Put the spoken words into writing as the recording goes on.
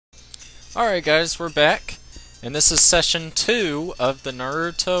Alright guys, we're back, and this is session 2 of the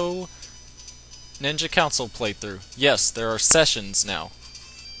Naruto Ninja Council playthrough. Yes, there are sessions now.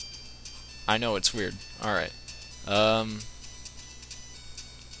 I know, it's weird. Alright.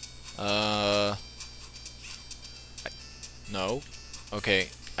 No. Okay,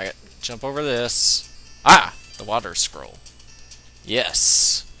 I got jump over this. Ah! The water scroll.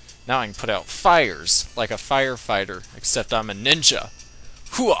 Yes! Now I can put out fires, like a firefighter, except I'm a ninja.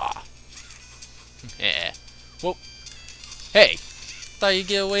 Hooah! Yeah. Whoa. Hey! Thought you'd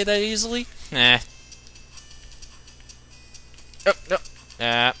get away that easily? Nah. Oh, no.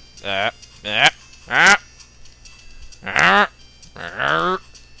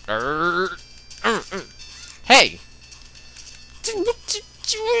 Hey!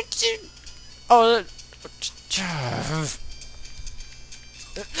 Oh,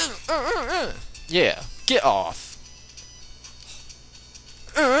 yeah, get off.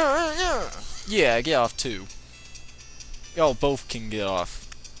 Yeah, get off too. Y'all both can get off.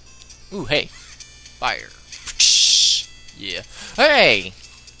 Ooh, hey. Fire. Yeah. Hey!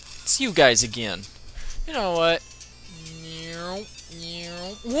 It's you guys again. You know what?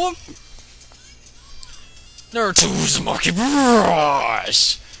 Whoop! Naruto's Monkey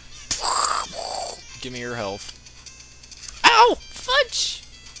Brush! Give me your health. Ow! Fudge!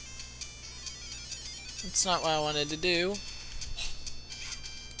 That's not what I wanted to do.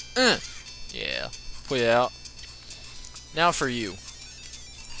 Yeah. Put it out. Now for you.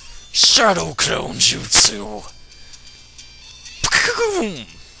 Shadow Clone Jutsu!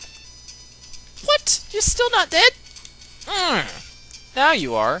 What? You're still not dead? Now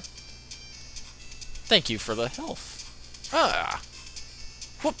you are. Thank you for the health.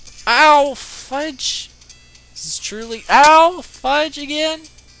 Whoop. Ow! Fudge! This is truly... Ow! Fudge again?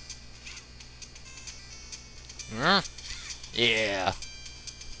 Yeah.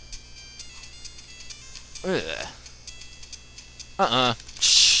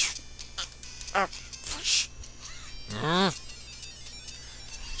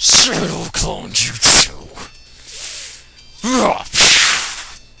 Shadow Clone Jutsu.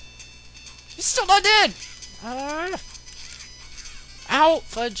 He's still not dead. Ow!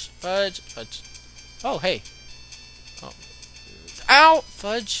 Fudge! Fudge! Fudge! Oh, hey. Oh. Ow!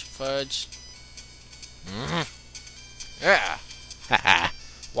 Fudge! Fudge! Yeah. Haha.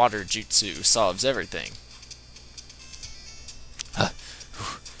 Water Jutsu solves everything.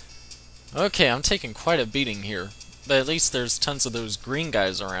 Okay, I'm taking quite a beating here. But at least there's tons of those green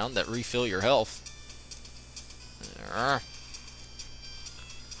guys around that refill your health.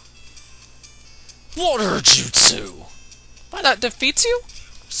 Water Jutsu! Why, that defeats you?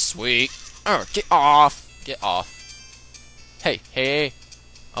 Sweet. Oh, get off! Get off. Hey, hey.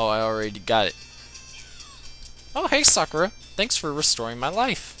 Oh, I already got it. Oh, hey, Sakura. Thanks for restoring my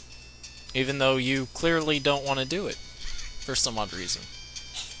life. Even though you clearly don't want to do it. For some odd reason.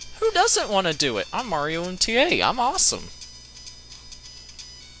 Who doesn't want to do it? I'm mariomta. I'm awesome.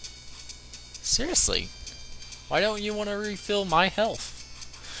 Seriously. Why don't you want to refill my health?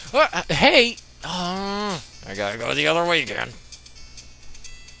 Hey! I gotta go the other way again.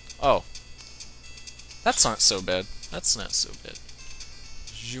 Oh. That's not so bad. That's not so bad.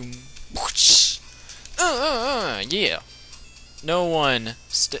 Zoom. Yeah. No one.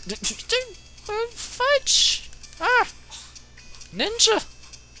 Fudge. Ninja.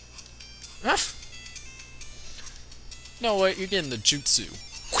 No, wait. You're getting the jutsu.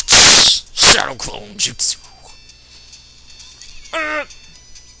 Shadow Clone Jutsu.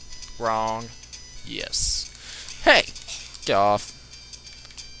 Wrong. Yes. Hey. Get off.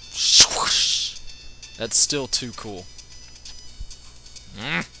 That's still too cool.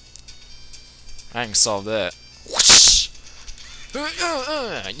 I can solve that.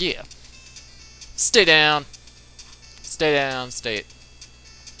 Yeah. Stay down. Stay down. Stay.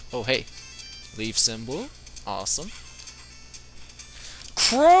 Oh, hey. Leaf symbol. Awesome.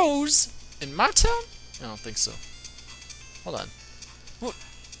 Crows in my town? I don't think so. Hold on.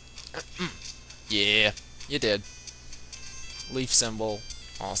 Yeah. You did. Leaf symbol.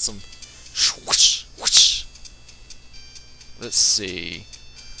 Awesome. Let's see.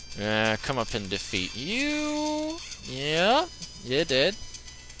 Come up and defeat you. Yeah, you did.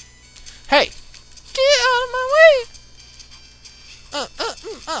 Hey! Get out of my way!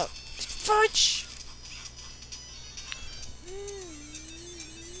 Fudge!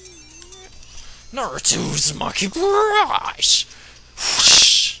 Naruto's Monkey Brush!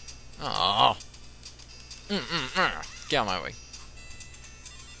 Aww. Get out of my way.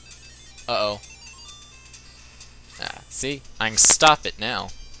 Uh-oh. See? I can stop it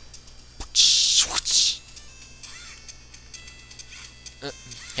now.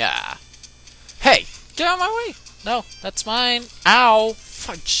 Yeah. Get out of my way! No, that's mine. Ow!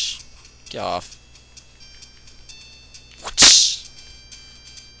 Fudge! Get off.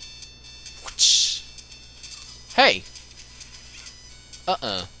 Hey!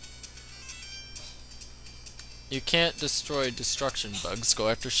 You can't destroy destruction bugs. Go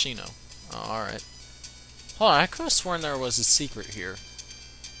after Shino. Oh, alright. Hold on, I could have sworn there was a secret here.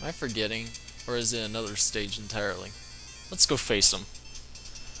 Am I forgetting? Or is it another stage entirely? Let's go face him.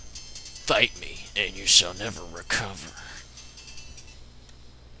 Fight me, and you shall never recover.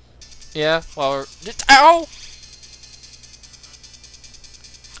 Yeah, well, ow!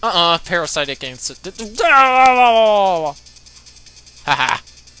 Parasitic answer. Ha ha!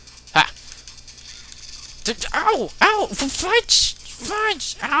 Ha! Ow! Ow! Fudge!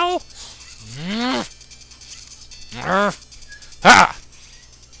 Fudge! Ow! Ha!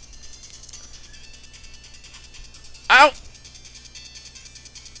 Ow!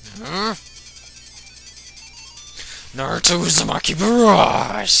 Naruto Uzumaki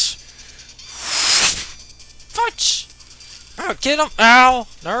Barrage! Fudge! Oh, get him! Ow!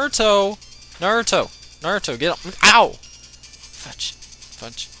 Naruto! Naruto! Naruto, get him! Ow! Fudge!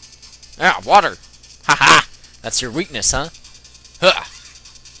 Fudge! Ah, water! Haha! That's your weakness, huh? Huh!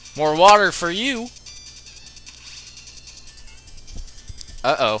 More water for you!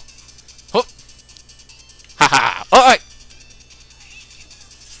 Uh-oh. Hoop! Haha! Oh!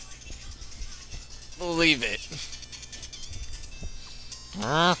 Believe it.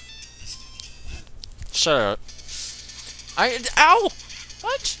 Shut up. Ow!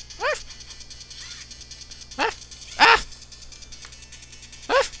 What? Ah! Ah! Ah!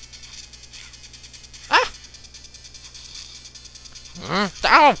 Ah!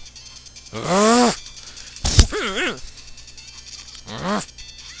 Ow!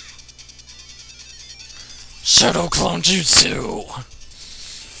 Shadow Clone Jutsu!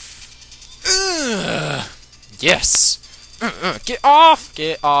 Yes! Get off!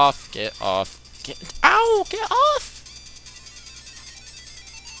 Get off! Get off! Ow! Get off!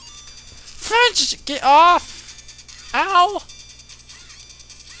 Fudge! Get off! Ow!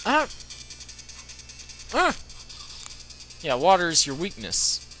 Yeah, water is your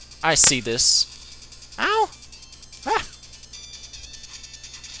weakness. I see this. Ow! Ah!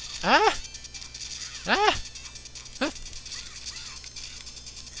 Ah! Ah! Huh.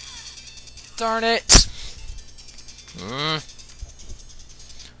 Darn it!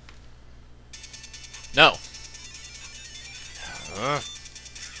 No.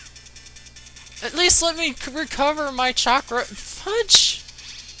 At least let me recover my chakra. Fudge!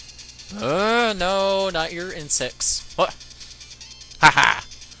 No, not your insects. What? Haha!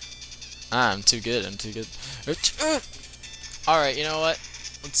 I'm too good, I'm too good. Alright, you know what?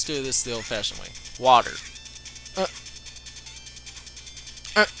 Let's do this the old-fashioned way. Water.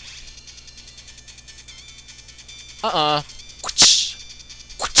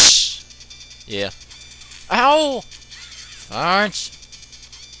 Yeah. Ow! Fudge!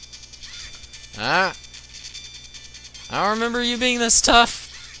 Ah! I don't remember you being this tough.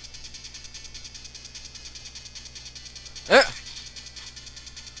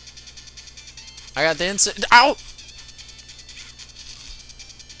 I got the insect. Ow!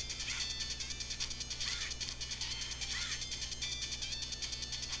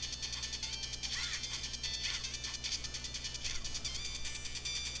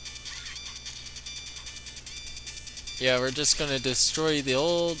 Yeah, we're just gonna destroy the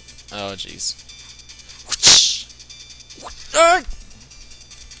old. Oh, jeez.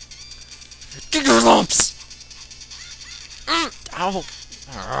 Get your lumps! Ow!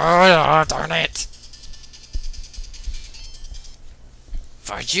 Oh, darn it!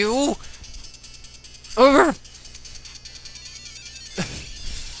 Fight you! Over!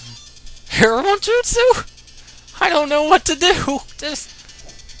 Hero Jutsu? I don't know what to do! Just.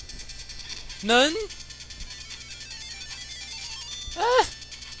 None? Ah!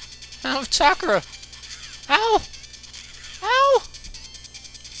 I don't have chakra! Ow! Ow!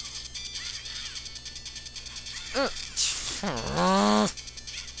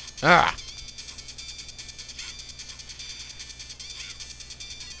 Ah!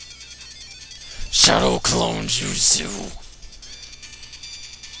 Shadow Clone Jutsu!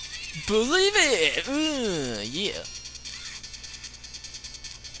 Believe it! Yeah.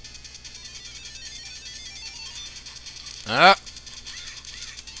 Ah!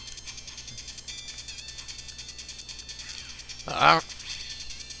 Ah!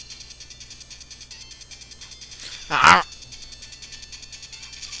 Ah!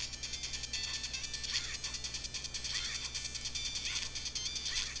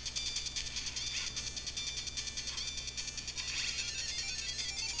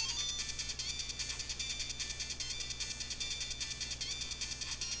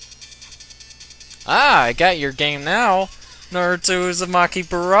 Ah, I got your game now. Naruto Uzumaki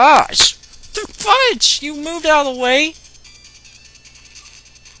Barrage. The fudge! You moved out of the way.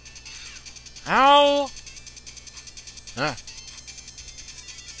 Ow. Ah.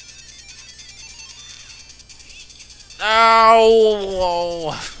 Ow!